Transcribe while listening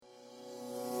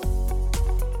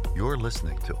You're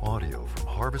listening to audio from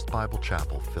Harvest Bible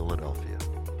Chapel, Philadelphia,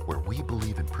 where we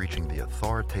believe in preaching the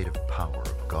authoritative power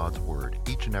of God's Word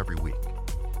each and every week.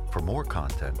 For more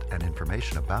content and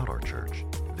information about our church,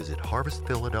 visit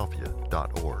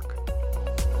harvestphiladelphia.org.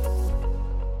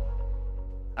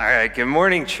 All right, good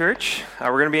morning, church. We're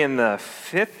going to be in the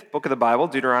fifth book of the Bible,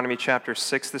 Deuteronomy chapter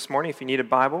 6 this morning. If you need a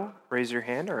Bible, raise your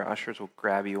hand. Our ushers will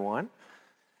grab you one.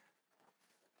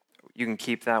 You can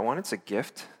keep that one. It's a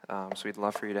gift, so we'd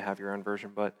love for you to have your own version.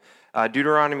 But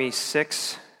Deuteronomy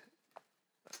 6,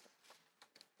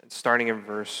 starting in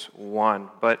verse 1.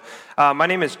 But my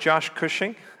name is Josh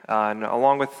Cushing, and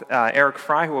along with Eric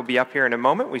Fry, who will be up here in a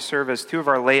moment, we serve as two of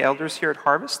our lay elders here at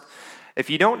Harvest. If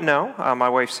you don't know, my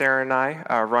wife Sarah and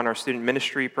I run our student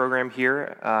ministry program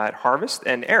here at Harvest,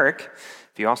 and Eric,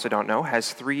 if you also don't know,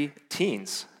 has 3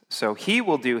 teens. So he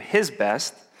will do his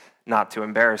best not to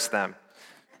embarrass them.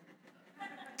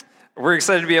 We're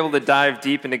excited to be able to dive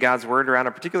deep into God's Word around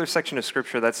a particular section of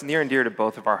Scripture that's near and dear to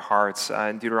both of our hearts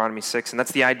in Deuteronomy 6, and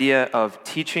that's the idea of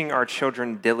teaching our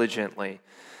children diligently.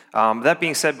 That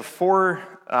being said, before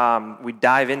we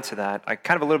dive into that,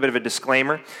 kind of a little bit of a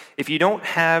disclaimer. If you don't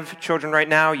have children right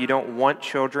now, you don't want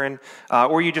children,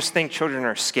 or you just think children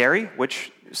are scary,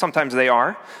 which sometimes they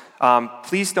are,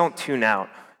 please don't tune out.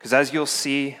 Because as you'll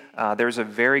see, there's a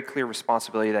very clear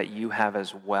responsibility that you have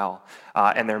as well,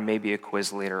 and there may be a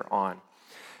quiz later on.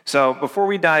 So before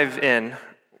we dive in,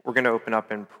 we're going to open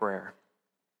up in prayer.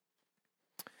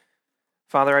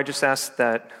 Father, I just ask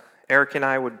that Eric and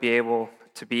I would be able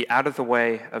to be out of the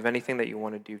way of anything that you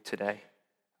want to do today.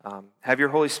 Have your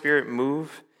Holy Spirit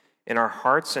move in our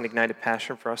hearts and ignite a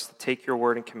passion for us to take your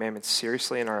word and commandments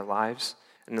seriously in our lives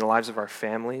and in the lives of our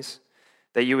families,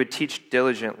 that you would teach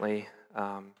diligently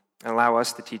and allow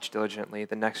us to teach diligently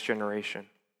the next generation.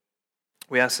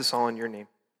 We ask this all in your name.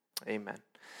 Amen.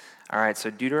 All right, so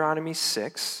Deuteronomy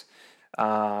 6,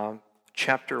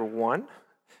 chapter 1.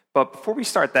 But before we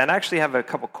start that, I actually have a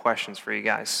couple questions for you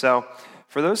guys. So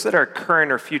for those that are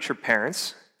current or future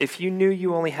parents, if you knew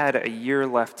you only had a year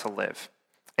left to live,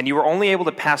 and you were only able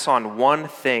to pass on one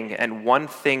thing and one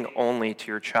thing only to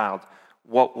your child,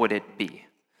 what would it be?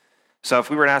 So if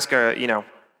we were to ask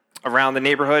around the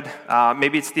neighborhood,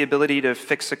 maybe it's the ability to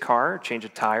fix a car, change a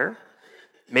tire.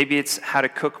 Maybe it's how to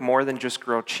cook more than just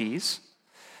grilled cheese.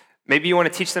 Maybe you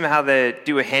want to teach them how to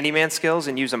do a handyman skills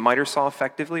and use a miter saw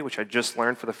effectively, which I just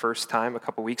learned for the first time a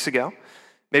couple weeks ago.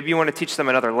 Maybe you want to teach them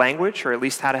another language, or at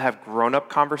least how to have grown-up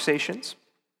conversations.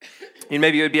 And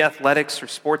maybe it would be athletics or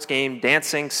sports game,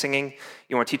 dancing, singing.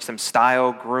 You want to teach them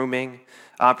style, grooming.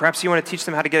 Perhaps you want to teach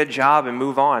them how to get a job and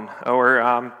move on,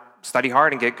 or study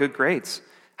hard and get good grades.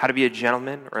 How to be a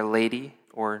gentleman or a lady,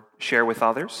 or share with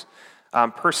others.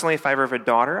 Personally, if I ever have a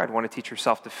daughter, I'd want to teach her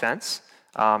self-defense.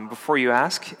 Before you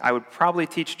ask, I would probably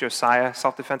teach Josiah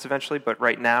self-defense eventually, but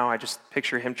right now I just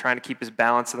picture him trying to keep his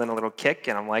balance and then a little kick,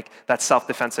 and I'm like, that's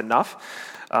self-defense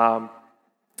enough. But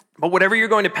whatever you're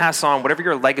going to pass on, whatever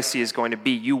your legacy is going to be,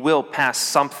 you will pass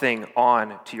something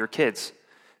on to your kids.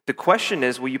 The question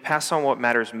is, will you pass on what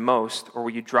matters most, or will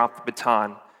you drop the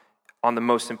baton on the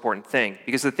most important thing?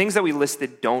 Because the things that we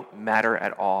listed don't matter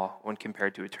at all when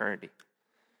compared to eternity.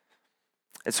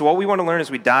 And so what we want to learn as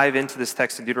we dive into this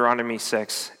text in Deuteronomy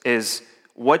 6 is,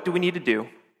 what do we need to do,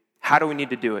 how do we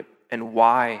need to do it, and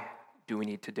why do we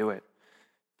need to do it?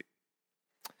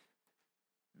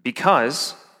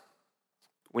 Because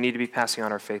we need to be passing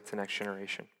on our faith to the next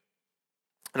generation.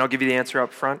 And I'll give you the answer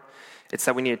up front. It's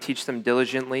that we need to teach them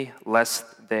diligently, lest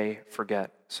they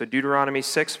forget. So Deuteronomy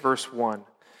 6, verse 1.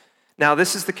 Now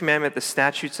this is the commandment, the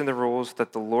statutes and the rules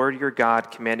that the Lord your God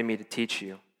commanded me to teach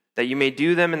you, that you may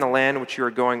do them in the land which you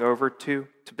are going over to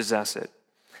possess it,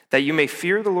 that you may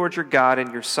fear the Lord your God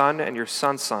and your son and your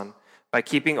son's son, by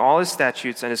keeping all his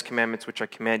statutes and his commandments which I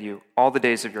command you all the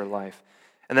days of your life,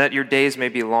 and that your days may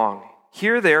be long.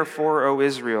 Hear therefore, O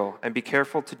Israel, and be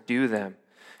careful to do them.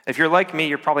 If you're like me,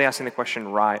 you're probably asking the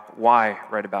question, why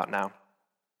right about now?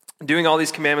 Doing all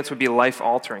these commandments would be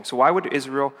life-altering. So why would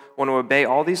Israel want to obey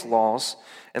all these laws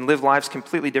and live lives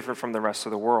completely different from the rest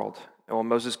of the world? Well,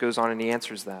 Moses goes on and he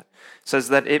answers that. It says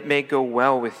that it may go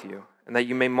well with you, and that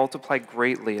you may multiply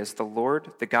greatly as the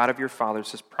Lord, the God of your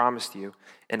fathers, has promised you,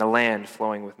 in a land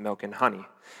flowing with milk and honey.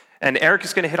 And Eric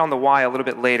is going to hit on the why a little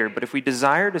bit later, but if we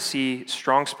desire to see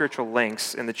strong spiritual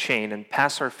links in the chain and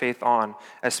pass our faith on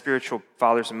as spiritual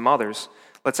fathers and mothers,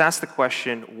 let's ask the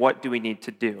question, what do we need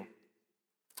to do?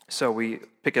 So we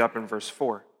pick it up in verse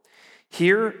 4.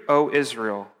 Hear, O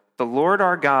Israel, the Lord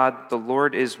our God, the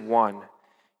Lord is one.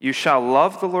 You shall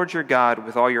love the Lord your God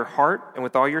with all your heart and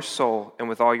with all your soul and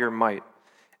with all your might.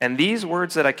 And these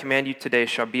words that I command you today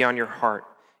shall be on your heart.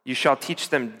 You shall teach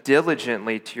them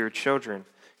diligently to your children,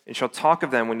 and shall talk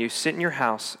of them when you sit in your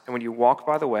house, and when you walk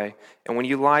by the way, and when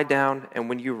you lie down, and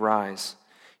when you rise.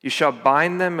 You shall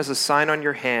bind them as a sign on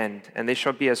your hand, and they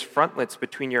shall be as frontlets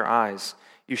between your eyes.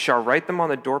 You shall write them on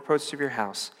the doorposts of your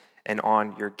house and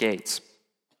on your gates."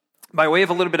 By way of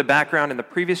a little bit of background, in the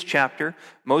previous chapter,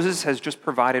 Moses has just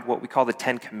provided what we call the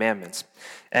 10 Commandments.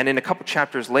 And in a couple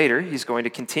chapters later, he's going to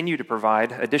continue to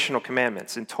provide additional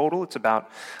commandments. In total, it's about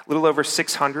a little over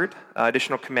 600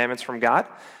 additional commandments from God.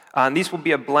 And these will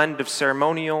be a blend of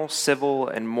ceremonial, civil,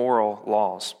 and moral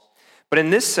laws. But in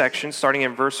this section, starting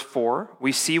in verse 4,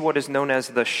 we see what is known as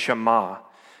the Shema.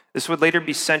 This would later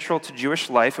be central to Jewish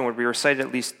life and would be recited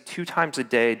at least 2 times a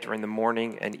day during the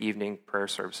morning and evening prayer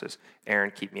services.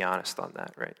 Aaron, keep me honest on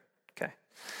that, right? Okay.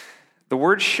 The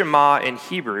word Shema in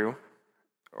Hebrew,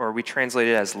 or we translate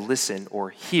it as listen or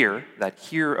hear, that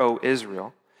hear, O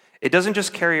Israel, it doesn't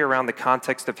just carry around the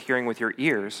context of hearing with your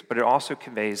ears, but it also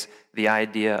conveys the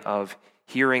idea of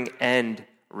hearing and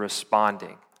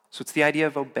responding. So it's the idea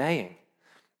of obeying.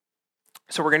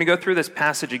 So we're going to go through this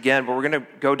passage again, but we're going to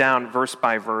go down verse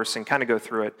by verse and kind of go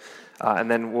through it, and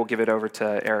then we'll give it over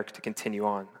to Eric to continue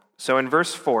on. So in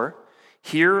verse 4,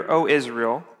 "Hear, O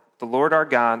Israel, the Lord our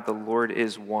God, the Lord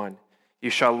is one. You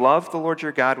shall love the Lord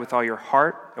your God with all your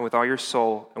heart and with all your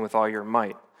soul and with all your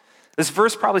might." This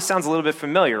verse probably sounds a little bit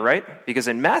familiar, right? Because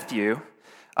in Matthew,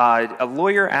 a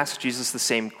lawyer asked Jesus the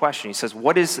same question. He says,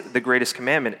 "What is the greatest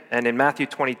commandment?" And in Matthew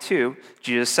 22,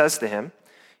 Jesus says to him,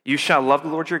 "You shall love the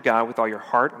Lord your God with all your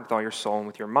heart, and with all your soul, and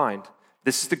with your mind.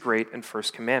 This is the great and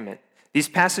first commandment." These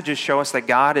passages show us that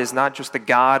God is not just a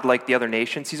God like the other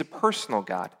nations. He's a personal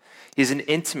God. He's an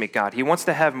intimate God. He wants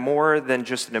to have more than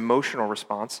just an emotional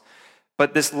response,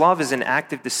 but this love is an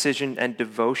active decision and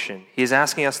devotion. He is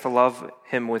asking us to love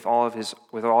him with all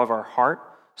of our heart,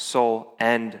 soul,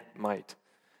 and might.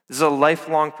 This is a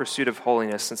lifelong pursuit of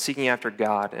holiness and seeking after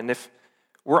God. And if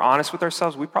we're honest with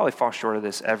ourselves, we probably fall short of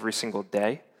this every single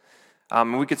day.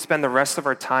 We could spend the rest of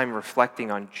our time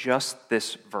reflecting on just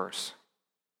this verse.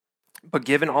 But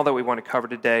given all that we want to cover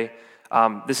today,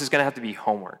 this is going to have to be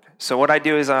homework. So what I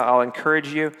do is I'll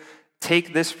encourage you,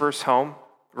 take this verse home,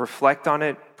 reflect on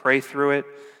it, pray through it,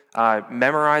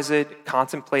 memorize it,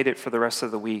 contemplate it for the rest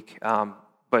of the week.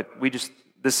 But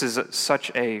this is such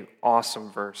an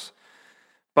awesome verse.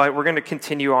 But we're going to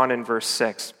continue on in verse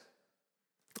 6.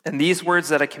 "And these words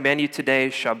that I command you today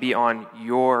shall be on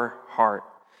your heart.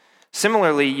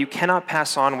 Similarly, you cannot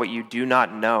pass on what you do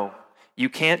not know. You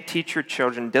can't teach your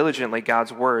children diligently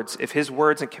God's words if his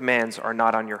words and commands are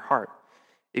not on your heart.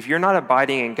 If you're not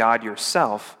abiding in God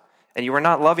yourself, and you are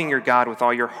not loving your God with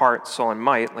all your heart, soul, and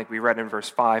might," like we read in verse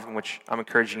 5, in which I'm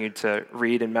encouraging you to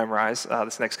read and memorize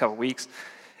this next couple weeks,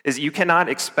 is you cannot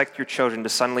expect your children to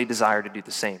suddenly desire to do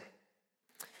the same.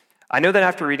 I know that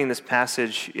after reading this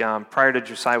passage, prior to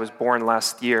Josiah was born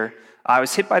last year, I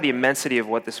was hit by the immensity of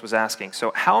what this was asking.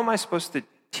 So how am I supposed to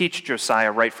teach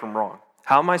Josiah right from wrong?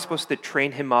 How am I supposed to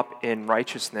train him up in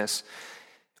righteousness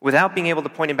without being able to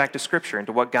point him back to Scripture and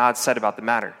to what God said about the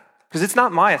matter? Because it's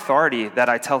not my authority that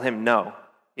I tell him no.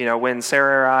 You know, when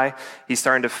Sarah or he's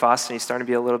starting to fuss and he's starting to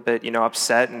be a little bit,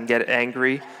 upset and get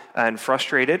angry and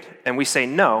frustrated, and we say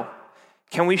no,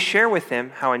 can we share with him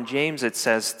how in James it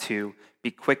says to be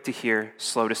quick to hear,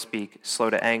 slow to speak, slow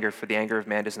to anger, for the anger of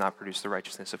man does not produce the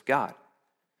righteousness of God?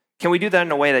 Can we do that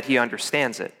in a way that he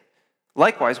understands it?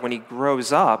 Likewise, when he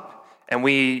grows up and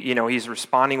he's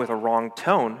responding with a wrong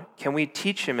tone, can we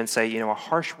teach him and say, a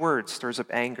harsh word stirs up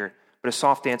anger, but a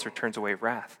soft answer turns away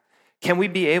wrath? Can we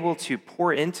be able to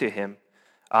pour into him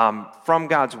from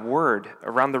God's word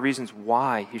around the reasons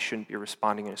why he shouldn't be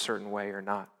responding in a certain way or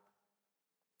not?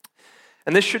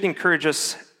 And this should encourage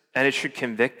us, and it should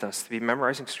convict us to be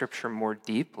memorizing Scripture more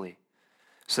deeply.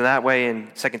 So that way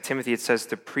in 2 Timothy it says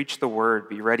to preach the word,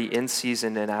 be ready in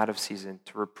season and out of season,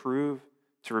 to reprove,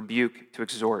 to rebuke, to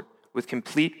exhort, with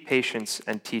complete patience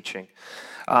and teaching.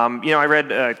 I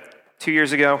read 2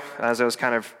 years ago, as I was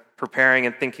kind of preparing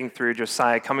and thinking through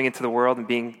Josiah coming into the world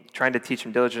and trying to teach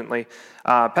him diligently,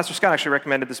 Pastor Scott actually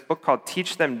recommended this book called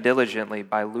Teach Them Diligently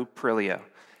by Lou Perilio.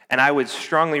 And I would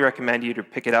strongly recommend you to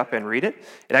pick it up and read it.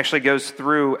 It actually goes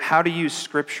through how to use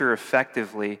Scripture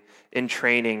effectively in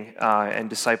training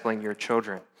and discipling your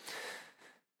children.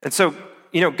 And so,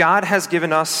 God has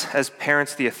given us as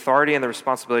parents the authority and the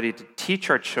responsibility to teach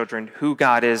our children who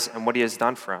God is and what he has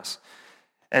done for us.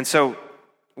 And so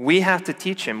we have to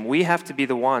teach him. We have to be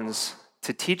the ones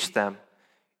to teach them,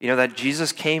 that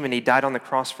Jesus came and he died on the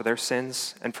cross for their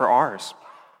sins and for ours.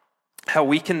 How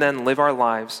we can then live our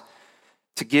lives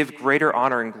to give greater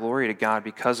honor and glory to God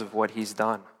because of what he's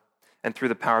done and through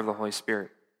the power of the Holy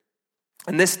Spirit.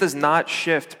 And this does not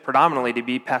shift predominantly to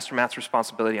be Pastor Matt's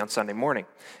responsibility on Sunday morning.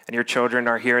 And your children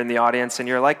are here in the audience and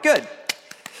you're like, good,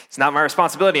 it's not my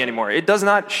responsibility anymore. It does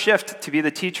not shift to be the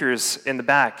teachers in the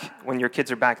back when your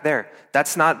kids are back there.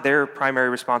 That's not their primary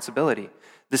responsibility.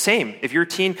 The same, if your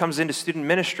teen comes into student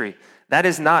ministry, that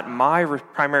is not my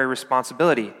primary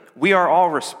responsibility. We are all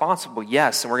responsible,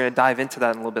 yes, and we're going to dive into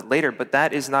that in a little bit later, but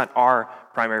that is not our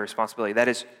primary responsibility. That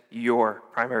is your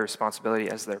primary responsibility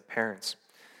as their parents.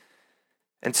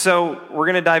 And so we're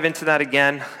going to dive into that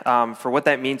again for what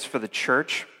that means for the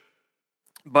church.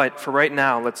 But for right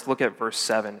now, let's look at verse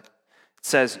 7. It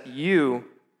says, "You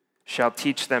shall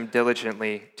teach them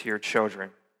diligently to your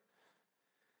children."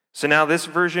 So now this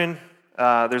version,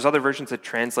 there's other versions that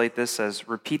translate this as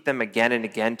repeat them again and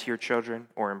again to your children,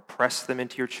 or impress them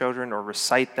into your children, or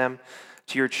recite them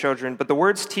to your children. But the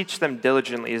words teach them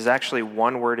diligently is actually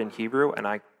one word in Hebrew, and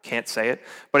I can't say it,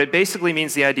 but it basically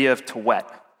means the idea of to whet.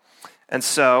 And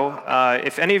so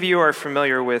if any of you are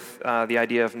familiar with the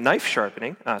idea of knife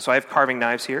sharpening, so I have carving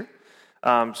knives here,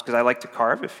 because I like to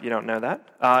carve, if you don't know that,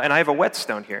 and I have a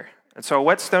whetstone here. And so a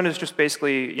whetstone is just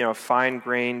basically, a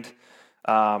fine-grained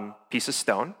piece of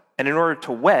stone. And in order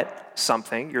to whet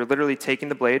something, you're literally taking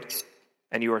the blade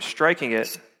and you are striking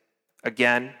it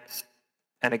again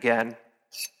and again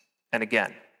and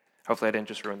again. Hopefully I didn't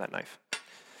just ruin that knife.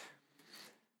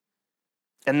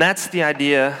 And that's the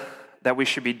idea that we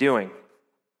should be doing.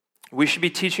 We should be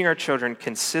teaching our children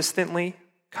consistently,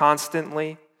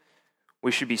 constantly.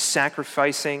 We should be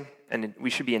sacrificing, and we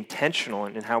should be intentional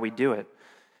in how we do it.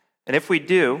 And if we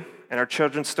do, and our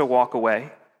children still walk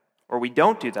away, or we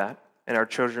don't do that, and our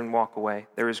children walk away,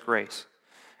 there is grace.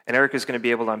 And Eric is going to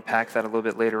be able to unpack that a little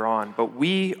bit later on. But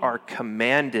we are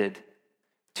commanded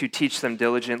to teach them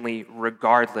diligently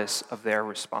regardless of their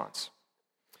response.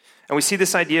 And we see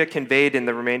this idea conveyed in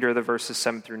the remainder of the verses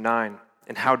 7 through 9,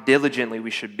 and how diligently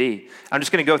we should be. I'm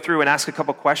just going to go through and ask a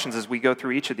couple questions as we go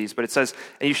through each of these. But it says,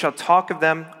 "And you shall talk of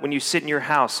them when you sit in your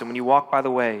house, and when you walk by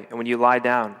the way, and when you lie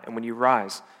down, and when you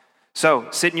rise." So,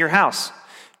 sit in your house.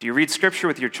 Do you read scripture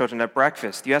with your children at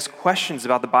breakfast? Do you ask questions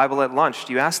about the Bible at lunch?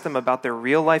 Do you ask them about their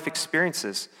real life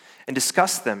experiences and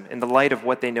discuss them in the light of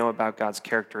what they know about God's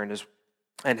character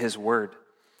and His Word?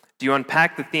 Do you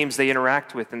unpack the themes they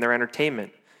interact with in their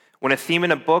entertainment? When a theme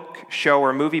in a book, show,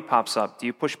 or movie pops up, do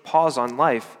you push pause on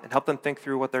life and help them think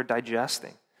through what they're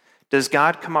digesting? Does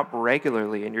God come up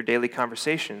regularly in your daily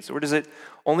conversations, or does it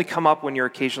only come up when you're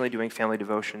occasionally doing family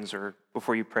devotions or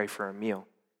before you pray for a meal?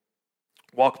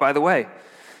 Walk by the way.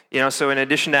 So in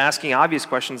addition to asking obvious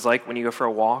questions like when you go for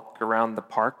a walk around the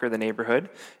park or the neighborhood,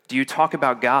 do you talk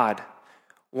about God?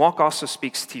 Walk also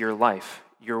speaks to your life,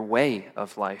 your way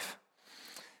of life.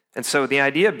 And so the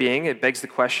idea being, it begs the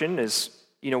question is,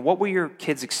 what will your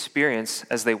kids experience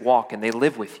as they walk and they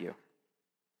live with you?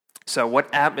 So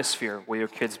what atmosphere will your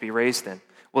kids be raised in?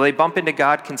 Will they bump into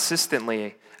God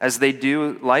consistently as they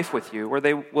do life with you, or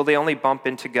will they only bump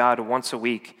into God once a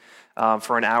week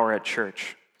for an hour at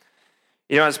church?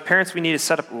 As parents, we need to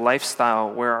set up a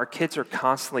lifestyle where our kids are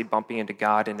constantly bumping into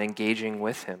God and engaging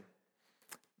with Him.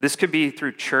 This could be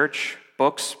through church,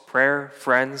 books, prayer,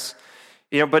 friends,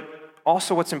 but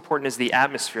also what's important is the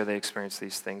atmosphere they experience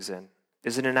these things in.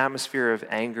 Is it an atmosphere of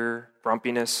anger,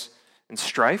 grumpiness, and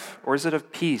strife? Or is it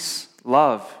of peace,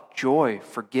 love, joy,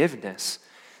 forgiveness?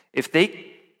 If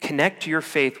they connect your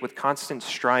faith with constant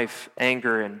strife,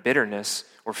 anger, and bitterness,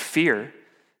 or fear,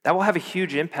 that will have a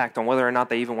huge impact on whether or not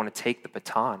they even want to take the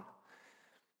baton.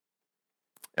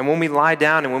 And when we lie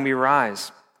down and when we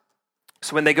rise,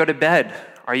 so when they go to bed,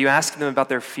 are you asking them about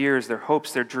their fears, their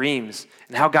hopes, their dreams,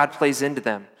 and how God plays into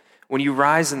them? When you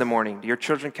rise in the morning, do your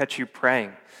children catch you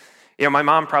praying? My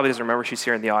mom probably doesn't remember she's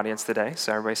here in the audience today,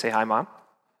 so everybody say hi, Mom.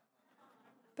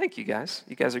 Thank you, guys.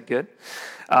 You guys are good.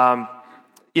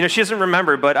 She doesn't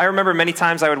remember, but I remember many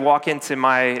times I would walk into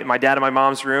my dad and my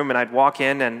mom's room, and I'd walk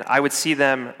in, and I would see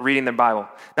them reading their Bible.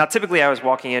 Now, typically I was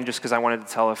walking in just because I wanted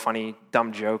to tell a funny,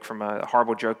 dumb joke from a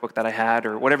horrible joke book that I had,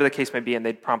 or whatever the case may be, and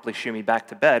they'd promptly shoo me back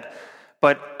to bed.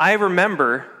 But I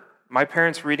remember my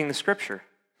parents reading the scripture.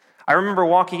 I remember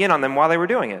walking in on them while they were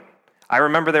doing it. I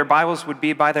remember their Bibles would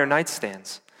be by their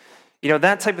nightstands.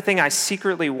 That type of thing I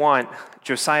secretly want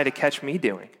Josiah to catch me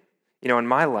doing, in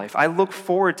my life. I look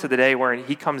forward to the day where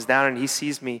he comes down and he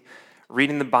sees me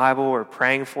reading the Bible or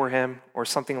praying for him or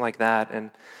something like that.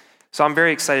 And so I'm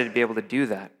very excited to be able to do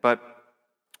that. But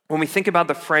when we think about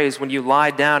the phrase, when you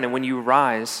lie down and when you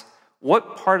rise,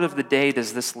 what part of the day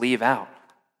does this leave out?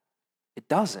 It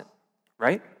doesn't,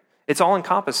 right? It's all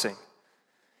encompassing.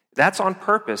 That's on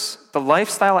purpose. The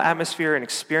lifestyle, atmosphere, and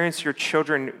experience your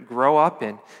children grow up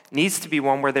in needs to be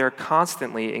one where they're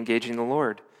constantly engaging the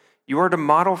Lord. You are to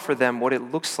model for them what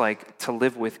it looks like to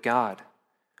live with God.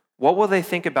 What will they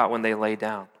think about when they lay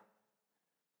down?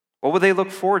 What will they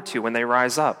look forward to when they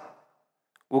rise up?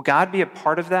 Will God be a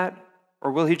part of that,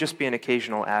 or will he just be an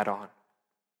occasional add-on?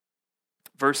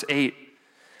 Verse 8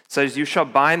 says, you shall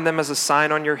bind them as a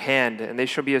sign on your hand, and they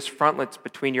shall be as frontlets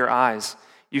between your eyes.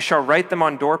 You shall write them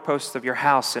on doorposts of your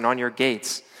house and on your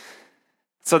gates.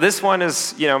 So this one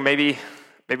is, maybe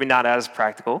not as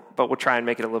practical, but we'll try and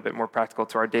make it a little bit more practical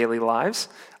to our daily lives.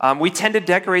 We tend to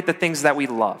decorate the things that we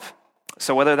love.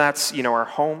 So whether that's, our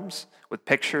homes with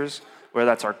pictures, whether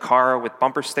that's our car with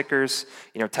bumper stickers,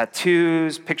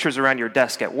 tattoos, pictures around your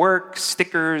desk at work,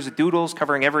 stickers, doodles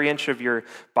covering every inch of your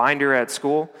binder at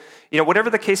school, whatever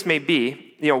the case may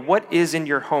be, what is in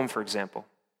your home, for example?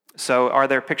 So are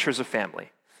there pictures of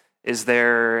family? Is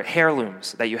there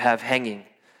heirlooms that you have hanging?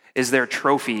 Is there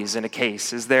trophies in a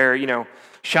case? Is there,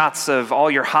 shots of all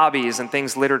your hobbies and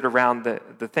things littered around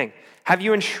the thing? Have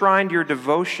you enshrined your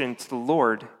devotion to the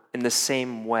Lord in the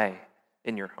same way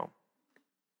in your home?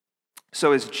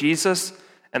 So is Jesus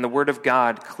and the Word of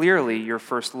God clearly your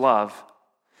first love?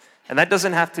 And that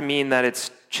doesn't have to mean that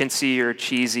it's chintzy or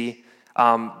cheesy,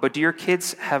 but do your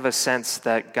kids have a sense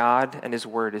that God and His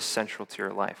Word is central to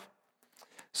your life?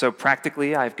 So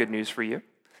practically, I have good news for you.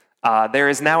 There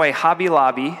is now a Hobby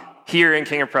Lobby here in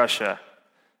King of Prussia.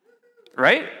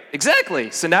 Right?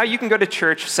 Exactly. So now you can go to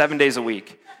church 7 days a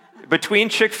week. Between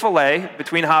Chick-fil-A,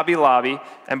 between Hobby Lobby,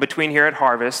 and between here at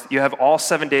Harvest, you have all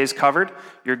 7 days covered.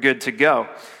 You're good to go.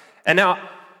 And now,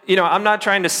 I'm not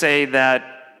trying to say that,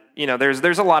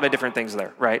 there's a lot of different things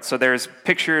there, right? So there's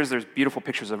pictures, there's beautiful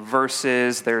pictures of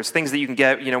verses, there's things that you can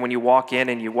get, when you walk in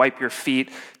and you wipe your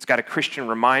feet. It's got a Christian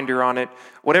reminder on it.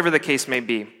 Whatever the case may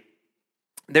be,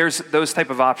 there's those type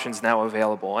of options now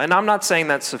available. And I'm not saying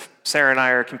that Sarah and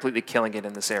I are completely killing it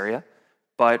in this area,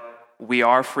 but we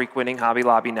are frequenting Hobby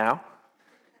Lobby now.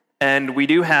 And we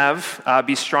do have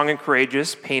Be Strong and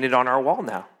Courageous painted on our wall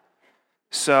now.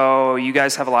 So you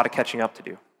guys have a lot of catching up to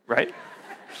do, right?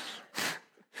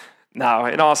 Now,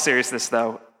 in all seriousness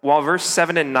though, while verse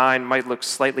 7 and 9 might look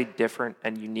slightly different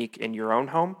and unique in your own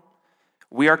home,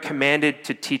 we are commanded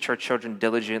to teach our children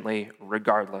diligently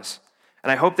regardless.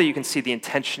 And I hope that you can see the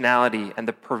intentionality and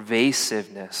the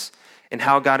pervasiveness in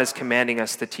how God is commanding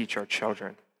us to teach our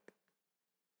children.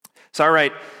 So, all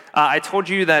right, I told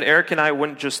you that Eric and I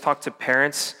wouldn't just talk to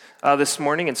parents this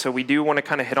morning, and so we do want to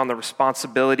kind of hit on the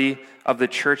responsibility of the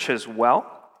church as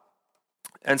well.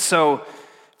 And so,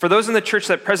 for those in the church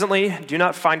that presently do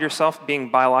not find yourself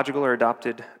being biological or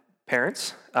adopted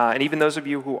parents, and even those of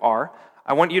you who are,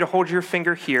 I want you to hold your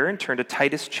finger here and turn to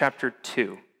Titus chapter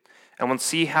 2. And we'll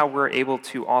see how we're able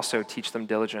to also teach them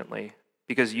diligently,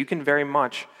 because you can very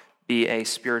much be a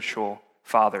spiritual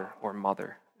father or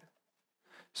mother.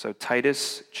 So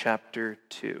Titus chapter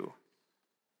 2.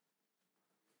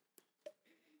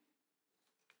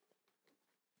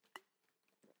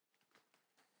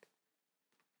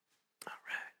 All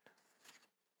right.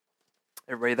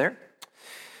 Everybody there?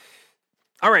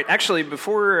 All right, actually,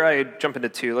 before I jump into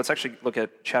 2, let's actually look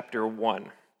at chapter 1.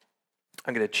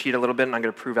 I'm going to cheat a little bit, and I'm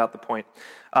going to prove out the point.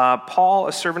 Paul,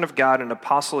 a servant of God and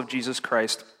apostle of Jesus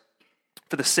Christ,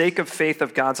 for the sake of faith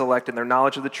of God's elect and their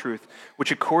knowledge of the truth,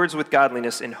 which accords with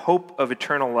godliness in hope of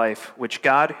eternal life, which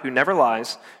God, who never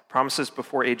lies, promises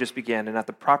before ages began, and at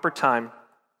the proper time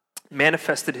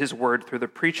manifested his word through the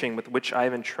preaching with which I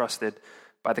have entrusted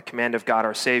by the command of God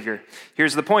our Savior.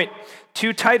 Here's the point.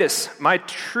 To Titus, my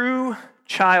true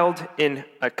child in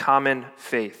a common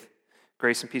faith,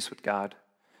 grace and peace with God,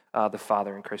 the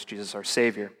Father, and Christ Jesus our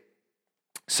Savior.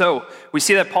 So we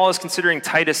see that Paul is considering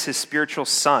Titus his spiritual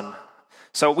son.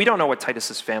 So we don't know what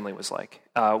Titus's family was like.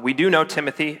 We do know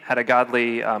Timothy had a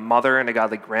godly mother and a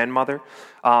godly grandmother,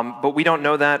 but we don't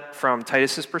know that from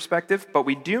Titus's perspective. But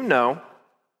we do know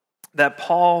that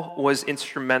Paul was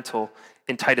instrumental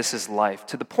in Titus's life,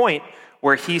 to the point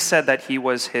where he said that he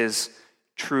was his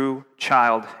true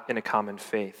child in a common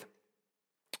faith.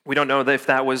 We don't know if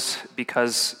that was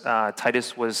because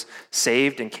Titus was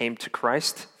saved and came to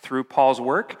Christ through Paul's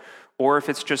work, or if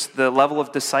it's just the level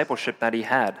of discipleship that he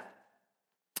had.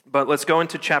 But let's go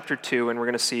into chapter 2, and we're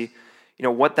going to see,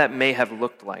 what that may have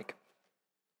looked like.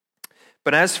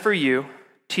 But as for you,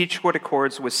 teach what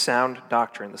accords with sound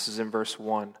doctrine. This is in verse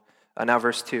 1. Now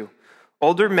verse 2.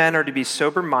 Older men are to be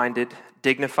sober-minded,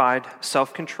 dignified,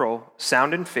 self-control,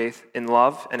 sound in faith, in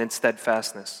love, and in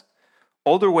steadfastness.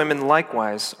 Older women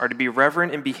likewise are to be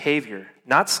reverent in behavior,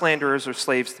 not slanderers or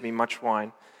slaves to be much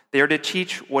wine. They are to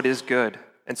teach what is good,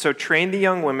 and so train the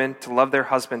young women to love their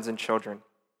husbands and children,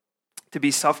 to be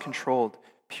self-controlled,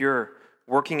 pure,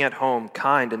 working at home,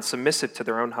 kind and submissive to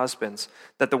their own husbands,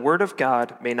 that the word of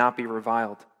God may not be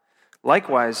reviled.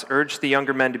 Likewise, urge the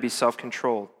younger men to be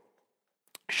self-controlled.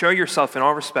 Show yourself in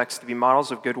all respects to be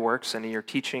models of good works, and in your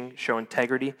teaching show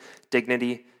integrity,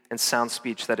 dignity, and sound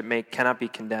speech, that it cannot be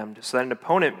condemned, so that an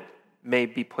opponent may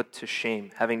be put to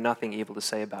shame, having nothing evil to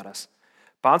say about us.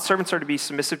 Bondservants are to be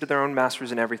submissive to their own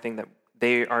masters in everything, that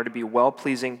they are to be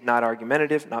well-pleasing, not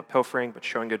argumentative, not pilfering, but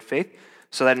showing good faith,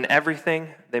 so that in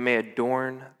everything they may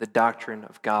adorn the doctrine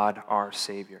of God our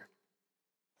Savior.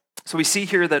 So we see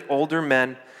here that older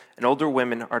men and older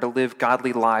women are to live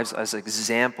godly lives as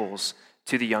examples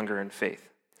to the younger in faith.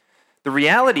 The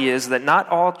reality is that not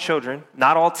all children,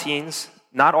 not all teens,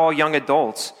 not all young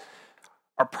adults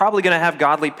are probably going to have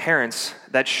godly parents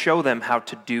that show them how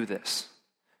to do this.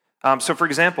 So for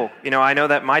example, I know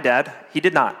that my dad, he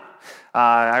did not.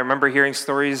 I remember hearing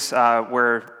stories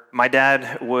where my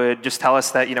dad would just tell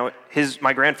us that,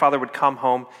 my grandfather would come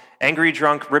home angry,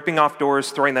 drunk, ripping off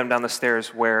doors, throwing them down the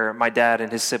stairs where my dad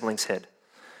and his siblings hid.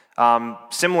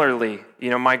 Similarly,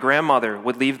 my grandmother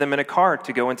would leave them in a car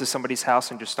to go into somebody's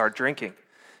house and just start drinking.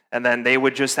 And then they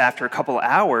would just, after a couple of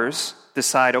hours,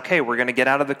 decide, okay, we're going to get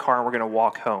out of the car and we're going to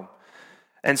walk home.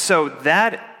 And so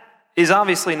that is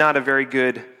obviously not a very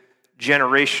good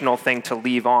generational thing to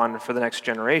leave on for the next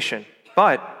generation.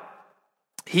 But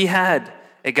he had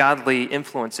a godly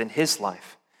influence in his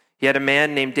life. He had a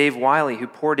man named Dave Wiley who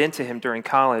poured into him during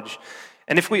college.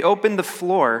 And if we opened the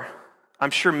floor,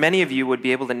 I'm sure many of you would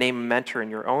be able to name a mentor in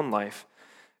your own life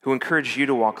who encouraged you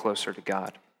to walk closer to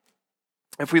God.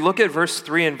 If we look at verse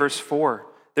 3 and verse 4,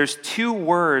 there's two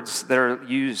words that are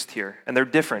used here, and they're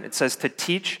different. It says to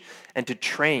teach and to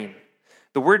train.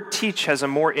 The word teach has a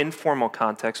more informal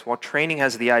context, while training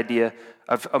has the idea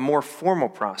of a more formal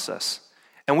process.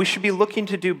 And we should be looking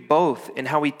to do both in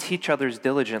how we teach others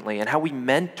diligently and how we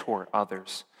mentor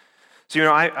others. So,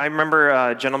 I remember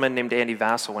a gentleman named Andy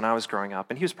Vassell when I was growing up,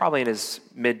 and he was probably in his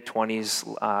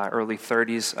mid-20s, early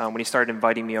 30s, when he started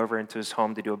inviting me over into his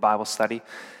home to do a Bible study.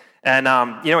 And,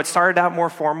 it started out more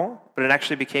formal, but it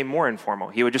actually became more informal.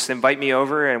 He would just invite me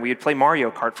over, and we would play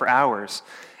Mario Kart for hours.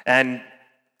 And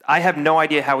I have no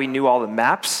idea how he knew all the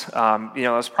maps. It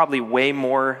was probably way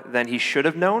more than he should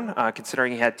have known,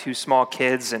 considering he had two small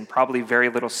kids and probably very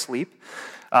little sleep.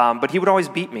 But he would always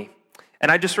beat me.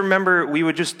 And I just remember we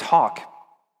would just talk.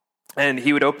 And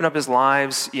he would open up his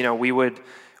lives. We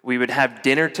would have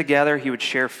dinner together. He would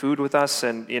share food with us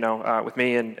and, with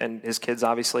me and his kids,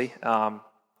 obviously.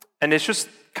 And it's just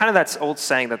kind of that old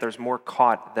saying that there's more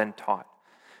caught than taught.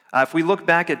 If we look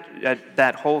back at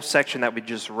that whole section that we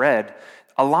just read,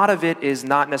 a lot of it is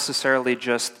not necessarily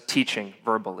just teaching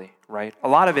verbally, right? A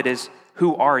lot of it is,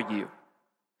 who are you?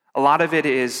 A lot of it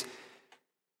is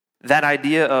that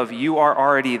idea of you are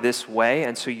already this way,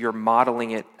 and so you're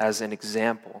modeling it as an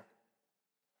example.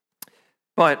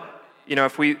 But,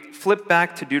 if we flip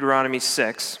back to Deuteronomy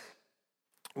 6,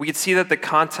 we can see that the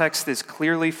context is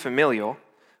clearly familial,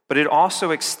 but it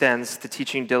also extends to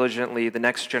teaching diligently the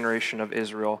next generation of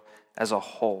Israel as a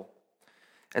whole.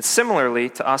 And similarly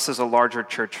to us as a larger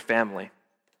church family.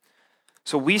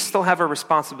 So we still have a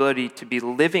responsibility to be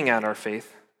living out our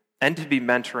faith and to be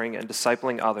mentoring and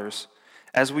discipling others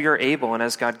as we are able and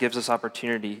as God gives us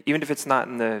opportunity, even if it's not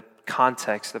in the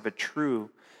context of a true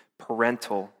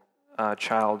parental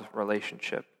child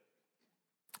relationship.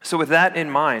 So with that in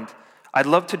mind, I'd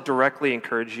love to directly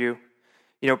encourage you,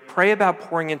 pray about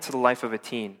pouring into the life of a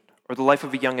teen or the life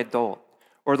of a young adult,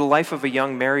 or the life of a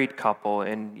young married couple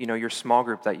in, your small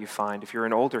group that you find, if you're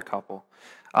an older couple.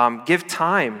 Give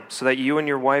time so that you and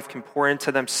your wife can pour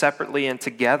into them separately and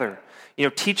together.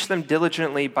 Teach them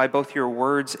diligently by both your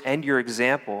words and your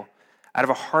example out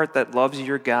of a heart that loves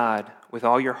your God with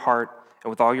all your heart and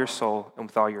with all your soul and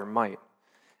with all your might.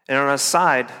 And on a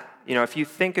side, if you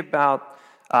think about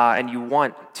and you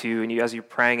want to, and as you're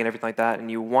praying and everything like that, and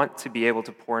you want to be able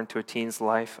to pour into a teen's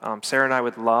life, Sarah and I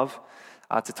would love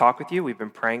to talk with you. We've been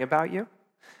praying about you.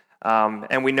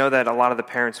 And we know that a lot of the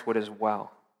parents would as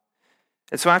well.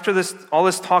 And so after all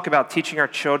this talk about teaching our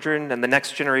children and the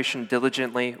next generation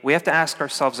diligently, we have to ask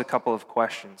ourselves a couple of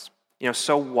questions.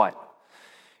 So what?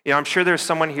 I'm sure there's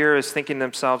someone here who's thinking to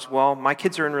themselves, well, my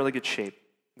kids are in really good shape.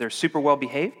 They're super well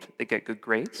behaved. They get good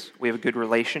grades. We have a good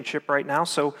relationship right now.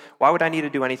 So why would I need to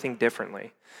do anything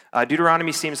differently?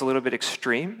 Deuteronomy seems a little bit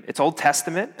extreme. It's Old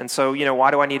Testament. And so, why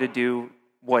do I need to do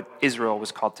what Israel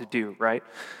was called to do, right?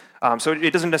 So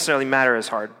it doesn't necessarily matter as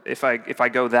hard if I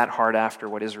go that hard after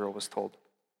what Israel was told.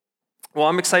 Well,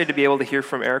 I'm excited to be able to hear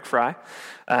from Eric Fry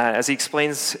as he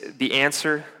explains the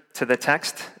answer to the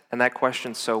text and that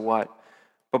question, so what?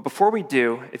 But before we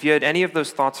do, if you had any of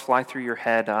those thoughts fly through your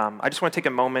head, I just want to take a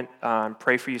moment and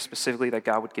pray for you specifically that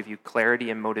God would give you clarity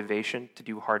and motivation to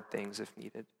do hard things if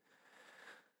needed.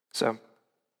 So,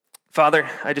 Father,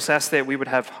 I just ask that we would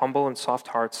have humble and soft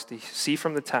hearts to see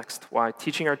from the text why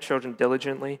teaching our children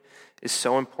diligently is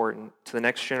so important to the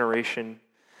next generation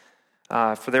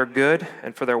for their good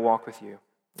and for their walk with you.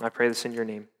 I pray this in your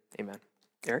name. Amen.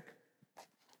 Eric?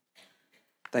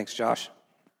 Thanks, Josh.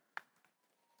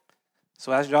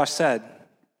 So as Josh said,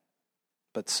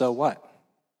 but so what?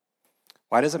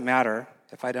 Why does it matter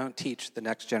if I don't teach the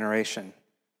next generation?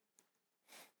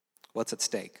 What's at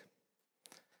stake?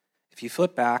 If you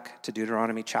flip back to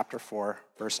Deuteronomy chapter 4,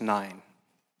 verse 9,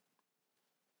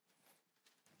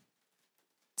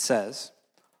 it says,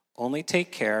 "Only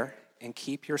take care and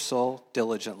keep your soul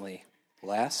diligently,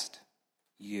 lest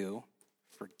you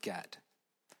forget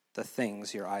the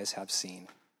things your eyes have seen."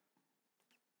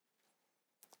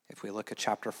 If we look at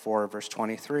chapter 4, verse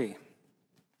 23,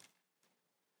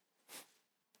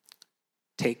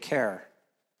 "Take care,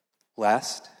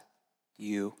 lest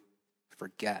you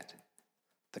forget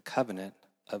the covenant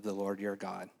of the Lord your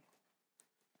God."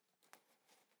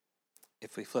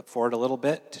 If we flip forward a little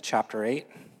bit to chapter 8,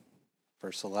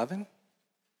 verse 11,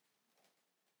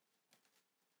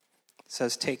 it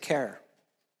says, "Take care,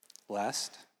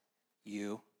 lest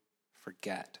you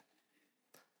forget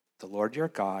the Lord your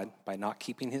God by not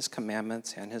keeping his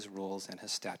commandments and his rules and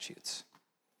his statutes."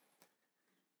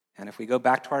 And if we go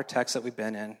back to our text that we've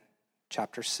been in,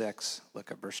 chapter 6,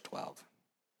 look at verse 12.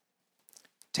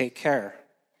 "Take care,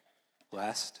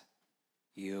 lest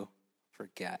you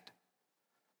forget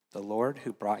the Lord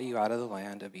who brought you out of the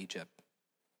land of Egypt."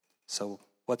 So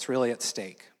what's really at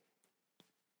stake?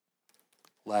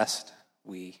 Lest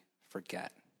we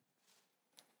forget.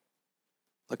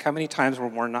 Look how many times we're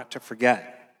warned not to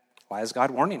forget. Why is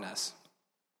God warning us?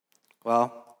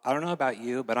 Well, I don't know about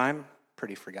you, but I'm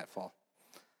pretty forgetful.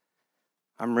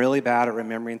 I'm really bad at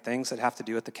remembering things that have to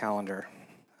do with the calendar.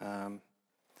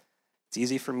 It's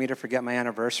easy for me to forget my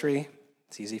anniversary.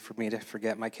 It's easy for me to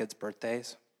forget my kids'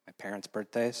 birthdays, my parents'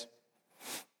 birthdays.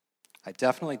 I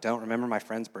definitely don't remember my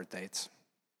friends' birthdays.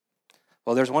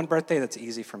 Well, there's one birthday that's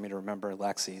easy for me to remember,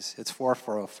 Lexi's. It's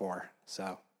 4/4/04,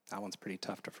 so that one's pretty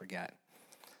tough to forget.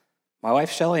 My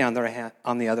wife, Shelly, on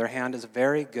the other hand, is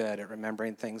very good at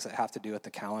remembering things that have to do with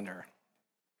the calendar.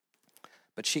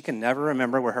 But she can never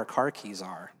remember where her car keys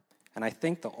are. And I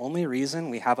think the only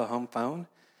reason we have a home phone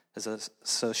is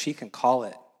so she can call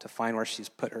it to find where she's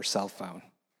put her cell phone.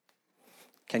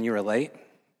 Can you relate?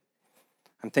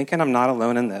 I'm thinking I'm not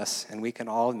alone in this, and we can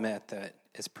all admit that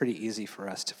it's pretty easy for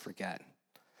us to forget.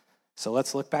 So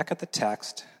let's look back at the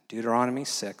text, Deuteronomy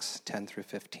 6, 10 through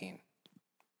 15.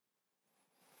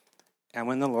 "And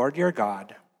when the Lord your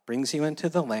God brings you into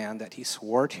the land that he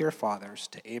swore to your fathers,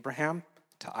 to Abraham,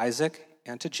 to Isaac,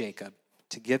 and to Jacob,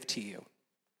 to give to you,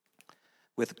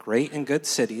 with great and good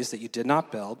cities that you did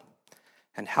not build,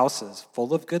 and houses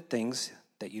full of good things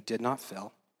that you did not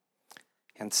fill,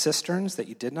 and cisterns that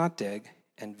you did not dig,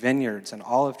 and vineyards and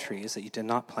olive trees that you did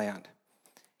not plant.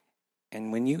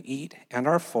 And when you eat and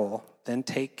are full, then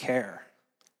take care,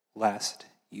 lest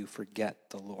you forget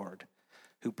the Lord,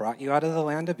 who brought you out of the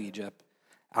land of Egypt,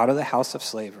 out of the house of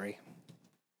slavery.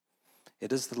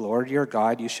 It is the Lord your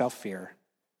God you shall fear.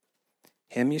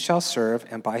 Him you shall serve,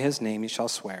 and by his name you shall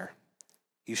swear.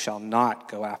 You shall not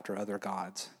go after other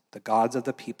gods, the gods of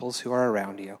the peoples who are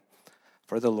around you.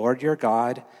 For the Lord your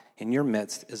God in your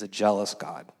midst is a jealous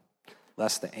God,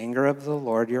 lest the anger of the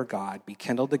Lord your God be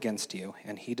kindled against you,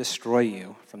 and he destroy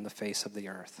you from the face of the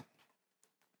earth."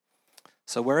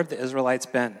 So where have the Israelites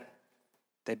been?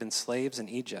 They've been slaves in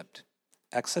Egypt.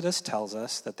 Exodus tells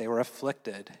us that they were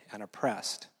afflicted and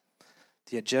oppressed.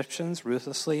 The Egyptians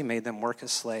ruthlessly made them work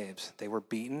as slaves. They were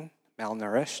beaten,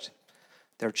 malnourished.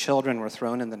 Their children were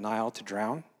thrown in the Nile to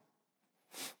drown.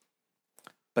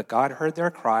 But God heard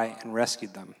their cry and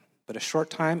rescued them. But a short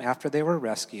time after they were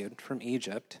rescued from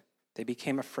Egypt, they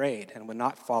became afraid and would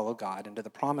not follow God into the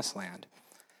promised land.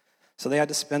 So they had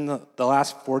to spend the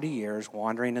last 40 years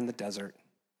wandering in the desert.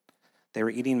 They were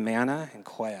eating manna and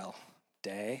quail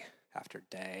day after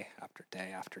day after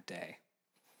day after day.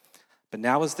 But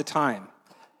now was the time.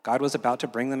 God was about to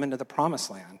bring them into the promised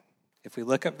land. If we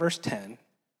look at verse 10,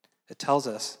 it tells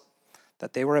us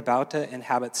that they were about to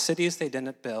inhabit cities they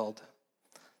didn't build.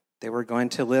 They were going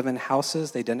to live in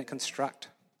houses they didn't construct.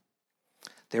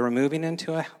 They were moving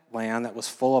into a land that was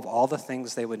full of all the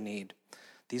things they would need.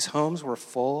 These homes were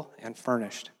full and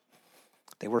furnished.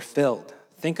 They were filled.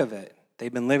 Think of it.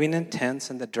 They'd been living in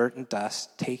tents in the dirt and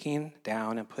dust, taking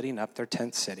down and putting up their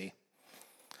tent city.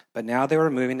 But now they were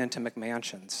moving into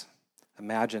McMansions.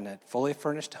 Imagine it, fully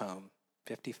furnished home,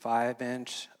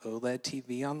 55-inch OLED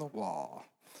TV on the wall.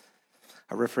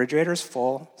 A refrigerator's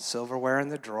full, silverware in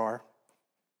the drawer,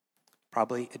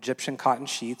 probably Egyptian cotton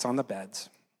sheets on the beds.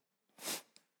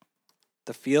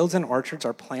 The fields and orchards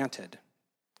are planted.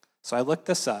 So I looked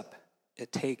this up.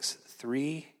 It takes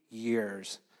 3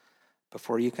 years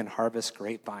before you can harvest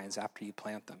grapevines after you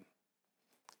plant them.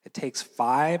 It takes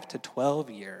 5 to 12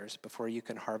 years before you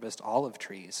can harvest olive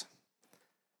trees.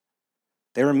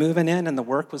 They were moving in and the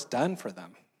work was done for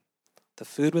them. The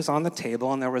food was on the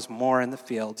table and there was more in the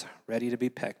fields ready to be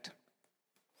picked.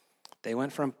 They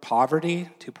went from poverty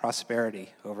to prosperity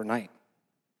overnight.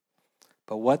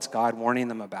 But what's God warning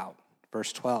them about?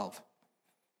 Verse 12.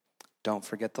 Don't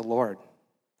forget the Lord.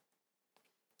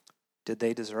 Did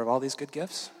they deserve all these good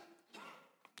gifts?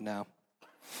 No.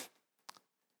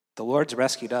 The Lord's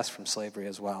rescued us from slavery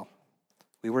as well.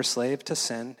 We were slaves to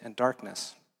sin and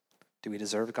darkness. Do we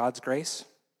deserve God's grace?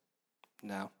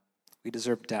 No. We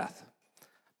deserve death.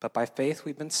 But by faith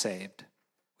we've been saved.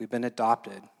 We've been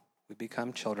adopted. We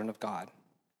become children of God.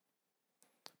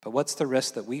 But what's the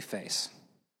risk that we face?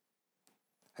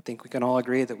 I think we can all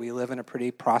agree that we live in a pretty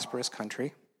prosperous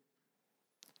country.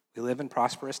 We live in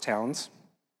prosperous towns.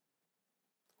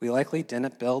 We likely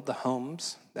didn't build the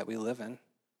homes that we live in.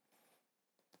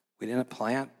 We didn't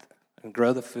plant and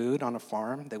grow the food on a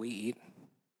farm that we eat.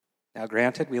 Now,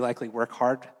 granted, we likely work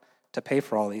hard to pay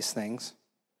for all these things,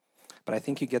 but I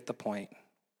think you get the point.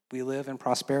 We live in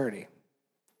prosperity.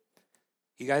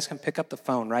 You guys can pick up the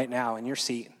phone right now in your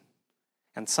seat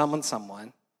and summon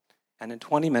someone, and in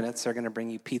 20 minutes, they're going to bring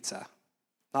you pizza.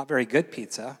 Not very good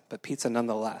pizza, but pizza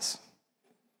nonetheless.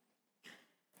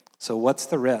 So what's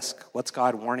the risk? What's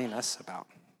God warning us about?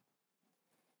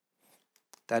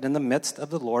 That in the midst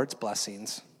of the Lord's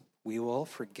blessings, we will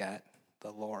forget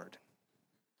the Lord.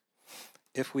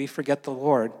 If we forget the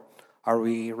Lord, are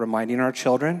we reminding our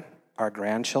children, our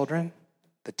grandchildren,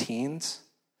 the teens,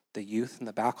 the youth in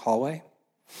the back hallway?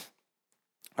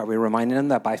 Are we reminding them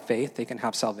that by faith they can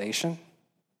have salvation?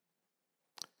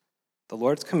 The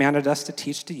Lord's commanded us to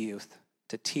teach the youth,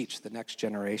 to teach the next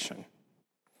generation.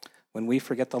 When we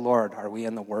forget the Lord, are we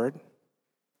in the Word?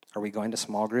 Are we going to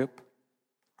small group?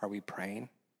 Are we praying?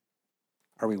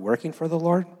 Are we working for the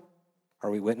Lord?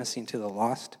 Are we witnessing to the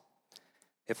lost?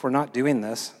 If we're not doing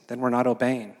this, then we're not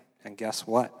obeying. And guess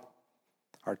what?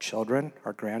 Our children,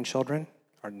 our grandchildren,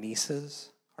 our nieces,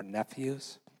 our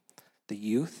nephews, the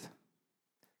youth,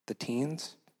 the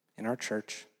teens in our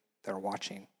church, they're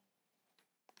watching.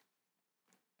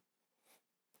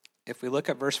 If we look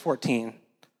at verse 14,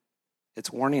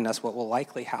 it's warning us what will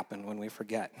likely happen when we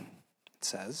forget. It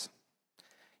says,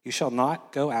 You shall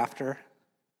not go after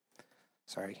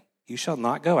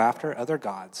other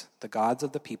gods, the gods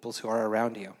of the peoples who are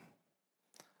around you.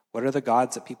 What are the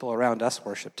gods that people around us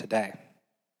worship today?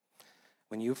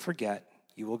 When you forget,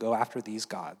 you will go after these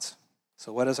gods.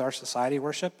 So what does our society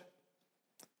worship?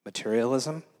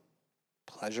 Materialism,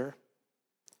 pleasure,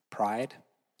 pride,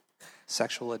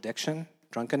 sexual addiction,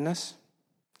 drunkenness,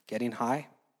 getting high,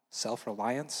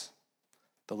 self-reliance.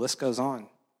 The list goes on.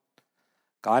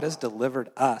 God has delivered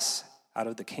us out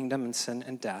of the kingdom and sin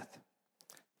and death,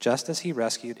 just as he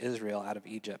rescued Israel out of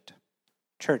Egypt.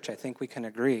 Church, I think we can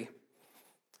agree,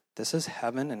 this is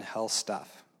heaven and hell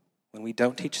stuff. When we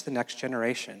don't teach the next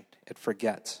generation, it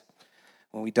forgets.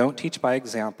 When we don't teach by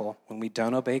example, when we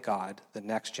don't obey God, the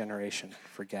next generation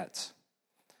forgets.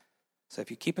 So if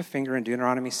you keep a finger in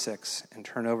Deuteronomy 6 and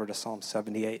turn over to Psalm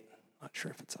 78, not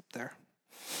sure if it's up there.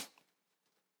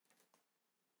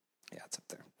 Yeah, it's up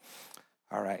there.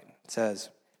 All right. It says,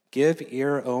 Give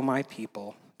ear, O my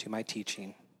people, to my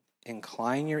teaching.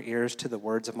 Incline your ears to the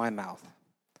words of my mouth.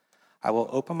 I will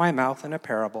open my mouth in a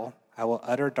parable. I will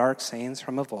utter dark sayings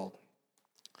from of old,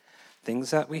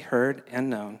 things that we heard and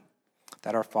known,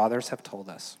 that our fathers have told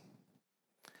us.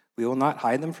 We will not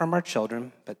hide them from our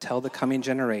children, but tell the coming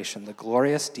generation the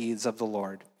glorious deeds of the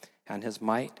Lord and his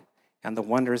might and the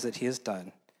wonders that he has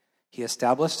done. He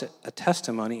established a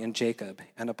testimony in Jacob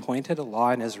and appointed a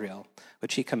law in Israel,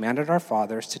 which he commanded our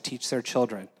fathers to teach their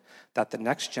children, that the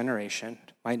next generation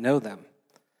might know them.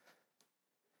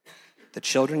 The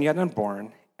children yet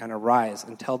unborn, and arise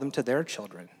and tell them to their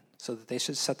children, so that they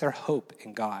should set their hope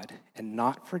in God and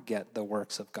not forget the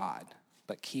works of God,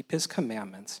 but keep his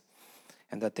commandments,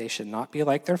 and that they should not be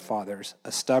like their fathers,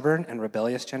 a stubborn and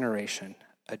rebellious generation,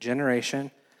 a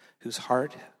generation whose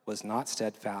heart was not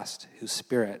steadfast, whose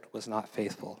spirit was not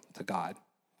faithful to God.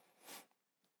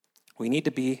 We need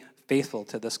to be faithful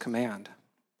to this command,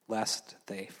 lest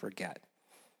they forget.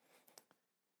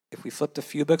 If we flipped a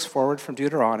few books forward from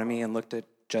Deuteronomy and looked at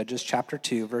Judges chapter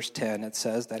 2, verse 10, it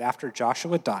says that after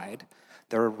Joshua died,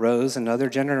 there arose another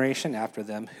generation after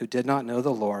them who did not know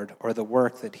the Lord or the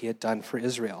work that he had done for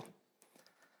Israel.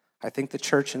 I think the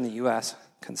church in the U.S.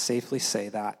 can safely say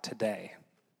that today.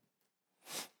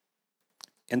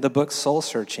 In the book Soul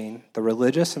Searching, The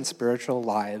Religious and Spiritual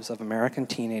Lives of American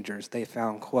Teenagers, they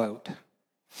found, quote,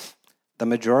 "The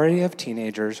majority of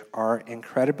teenagers are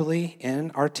incredibly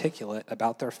inarticulate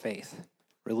about their faith,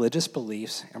 religious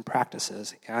beliefs and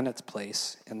practices, and its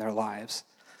place in their lives.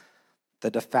 The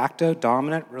de facto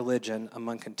dominant religion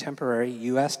among contemporary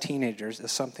U.S. teenagers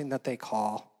is something that they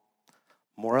call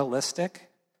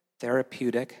moralistic,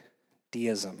 therapeutic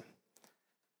deism,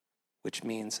 which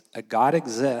means a God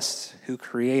exists who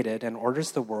created and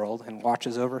orders the world and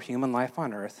watches over human life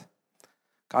on earth.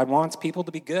 God wants people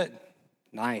to be good,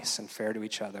 nice, and fair to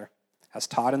each other, as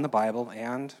taught in the Bible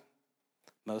and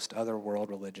most other world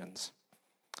religions.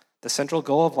 The central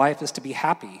goal of life is to be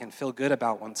happy and feel good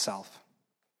about oneself.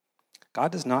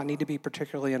 God does not need to be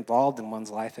particularly involved in one's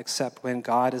life except when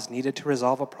God is needed to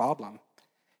resolve a problem,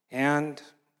 and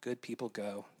good people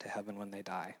go to heaven when they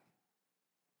die."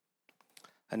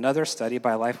 Another study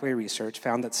by Lifeway Research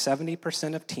found that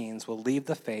 70% of teens will leave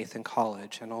the faith in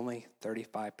college and only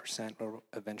 35% will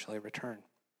eventually return.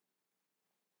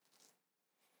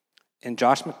 In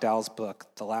Josh McDowell's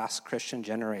book, The Last Christian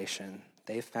Generation,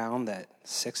 they found that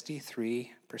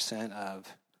 63%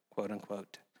 of,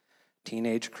 quote-unquote,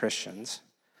 teenage Christians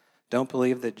don't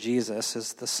believe that Jesus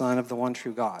is the Son of the one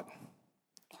true God.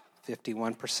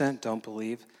 51% don't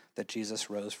believe that Jesus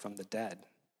rose from the dead.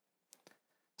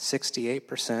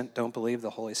 68% don't believe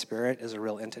the Holy Spirit is a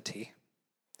real entity.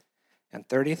 And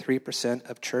 33%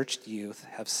 of church youth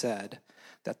have said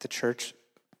that the church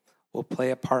will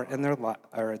play a part in their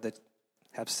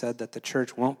have said that the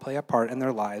church won't play a part in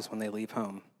their lives when they leave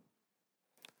home.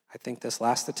 I think this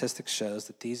last statistic shows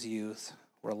that these youth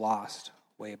were lost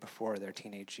way before their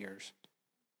teenage years.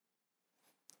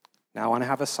 Now I want to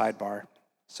have a sidebar.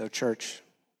 So church,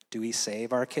 do we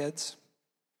save our kids?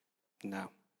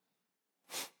 No.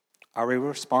 Are we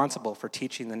responsible for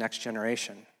teaching the next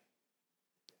generation?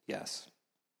 Yes.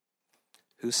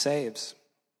 Who saves?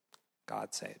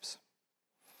 God saves.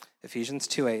 Ephesians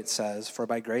 2:8 says, "For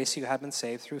by grace you have been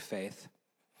saved through faith,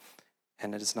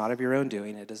 and it is not of your own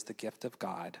doing, it is the gift of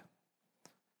God,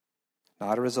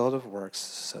 not a result of works,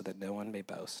 so that no one may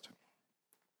boast."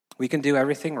 We can do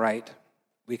everything right.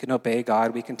 We can obey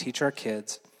God. We can teach our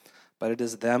kids, but it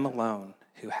is them alone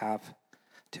who have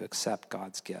to accept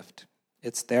God's gift.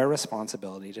 It's their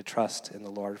responsibility to trust in the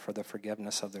Lord for the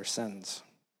forgiveness of their sins.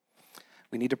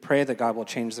 We need to pray that God will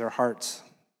change their hearts,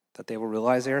 that they will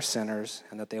realize they are sinners,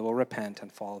 and that they will repent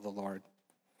and follow the Lord.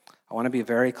 I want to be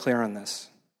very clear on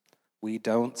this. We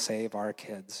don't save our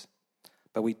kids,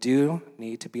 but we do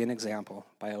need to be an example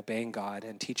by obeying God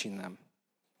and teaching them.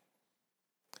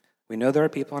 We know there are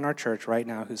people in our church right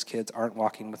now whose kids aren't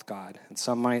walking with God, and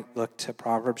some might look to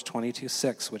Proverbs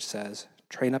 22:6, which says,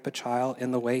 "Train up a child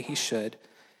in the way he should.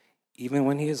 Even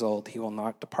when he is old, he will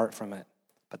not depart from it."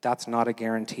 But that's not a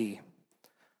guarantee.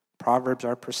 Proverbs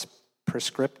are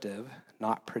prescriptive,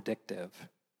 not predictive.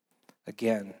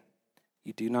 Again,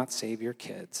 you do not save your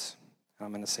kids.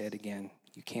 I'm going to say it again.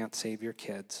 You can't save your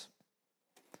kids.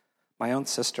 My own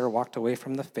sister walked away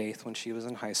from the faith when she was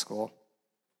in high school.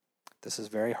 This is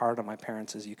very hard on my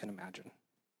parents, as you can imagine.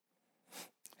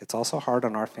 It's also hard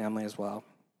on our family as well.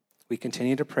 We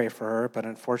continue to pray for her, but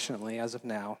unfortunately, as of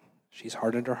now, she's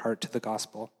hardened her heart to the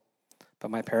gospel. But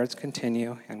my parents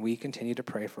continue, and we continue to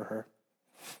pray for her.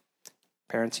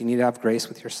 Parents, you need to have grace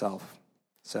with yourself.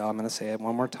 So I'm going to say it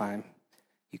one more time.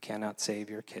 You cannot save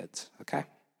your kids, okay?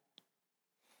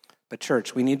 But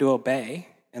church, we need to obey,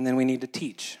 and then we need to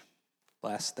teach,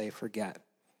 lest they forget.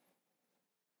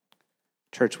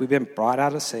 Church, we've been brought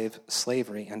out of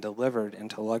slavery and delivered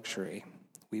into luxury.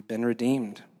 We've been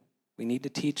redeemed. We need to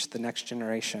teach the next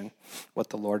generation what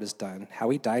the Lord has done, how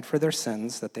he died for their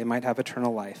sins that they might have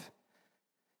eternal life.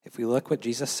 If we look what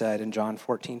Jesus said in John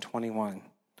 14:21,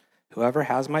 "Whoever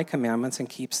has my commandments and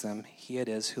keeps them, he it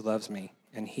is who loves me.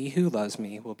 And he who loves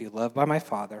me will be loved by my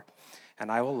Father,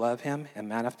 and I will love him and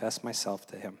manifest myself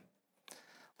to him."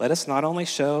 Let us not only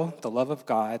show the love of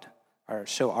God, or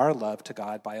show our love to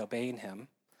God by obeying him,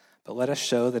 but let us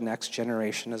show the next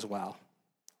generation as well,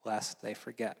 lest they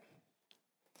forget.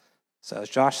 So as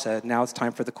Josh said, now it's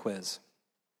time for the quiz.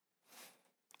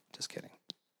 Just kidding.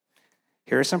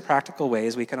 Here are some practical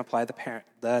ways we can apply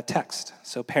the text.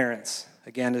 So parents,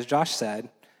 again, as Josh said,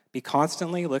 be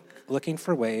constantly looking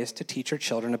for ways to teach your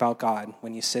children about God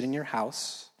when you sit in your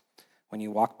house, when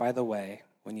you walk by the way,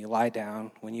 when you lie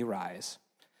down, when you rise.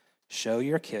 Show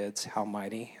your kids how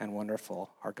mighty and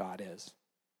wonderful our God is.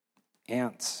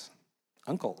 Aunts,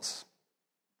 uncles,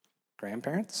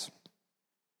 Grandparents?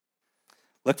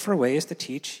 Look for ways to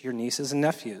teach your nieces and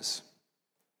nephews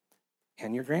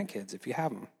and your grandkids if you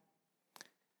have them.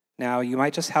 Now, you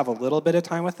might just have a little bit of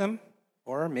time with them,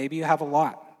 or maybe you have a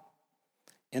lot.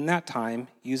 In that time,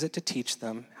 use it to teach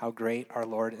them how great our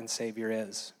Lord and Savior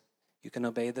is. You can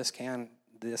obey this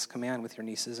command with your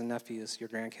nieces and nephews, your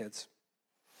grandkids.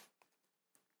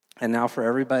 And now for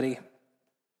everybody,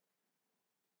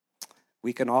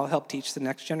 we can all help teach the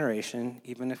next generation,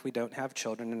 even if we don't have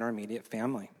children in our immediate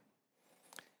family.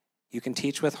 You can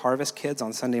teach with Harvest Kids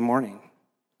on Sunday morning,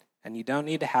 and you don't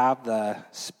need to have the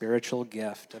spiritual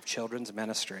gift of children's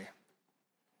ministry.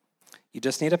 You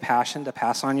just need a passion to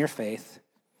pass on your faith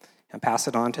and pass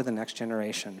it on to the next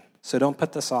generation. So don't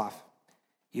put this off.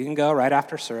 You can go right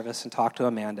after service and talk to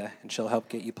Amanda, and she'll help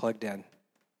get you plugged in.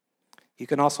 You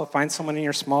can also find someone in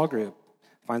your small group,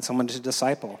 find someone to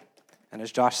disciple. And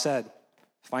as Josh said,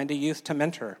 find a youth to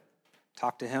mentor.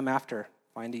 Talk to him after.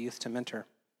 Find a youth to mentor.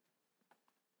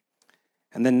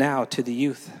 And then now to the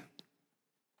youth.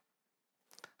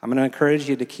 I'm going to encourage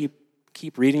you to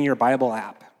keep reading your Bible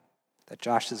app that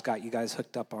Josh has got you guys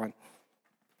hooked up on.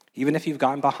 Even if you've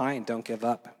gotten behind, don't give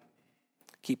up.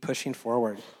 Keep pushing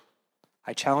forward.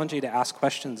 I challenge you to ask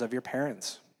questions of your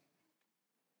parents.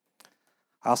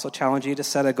 I also challenge you to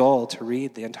set a goal to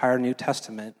read the entire New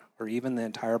Testament or even the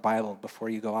entire Bible before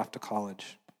you go off to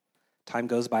college. Time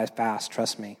goes by fast,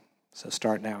 trust me, so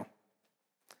start now.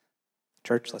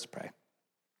 Church, let's pray.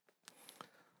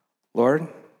 Lord,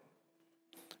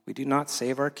 we do not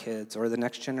save our kids or the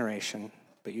next generation,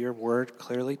 but your word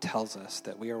clearly tells us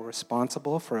that we are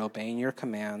responsible for obeying your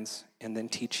commands and then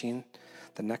teaching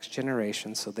the next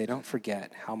generation so they don't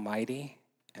forget how mighty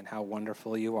and how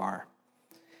wonderful you are.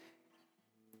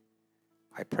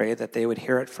 I pray that they would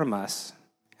hear it from us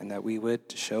and that we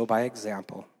would show by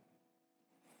example.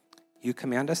 You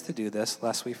command us to do this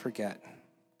lest we forget.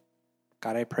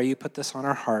 God, I pray you put this on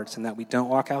our hearts and that we don't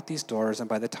walk out these doors and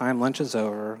by the time lunch is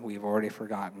over, we've already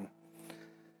forgotten.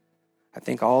 I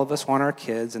think all of us want our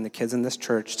kids and the kids in this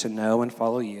church to know and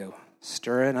follow you.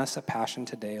 Stir in us a passion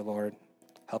today, Lord.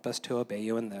 Help us to obey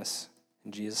you in this.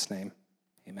 In Jesus' name,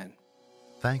 amen.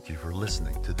 Thank you for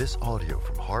listening to this audio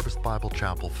from Harvest Bible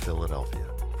Chapel, Philadelphia.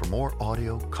 For more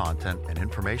audio, content, and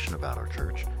information about our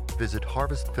church, visit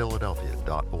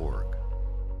harvestphiladelphia.org.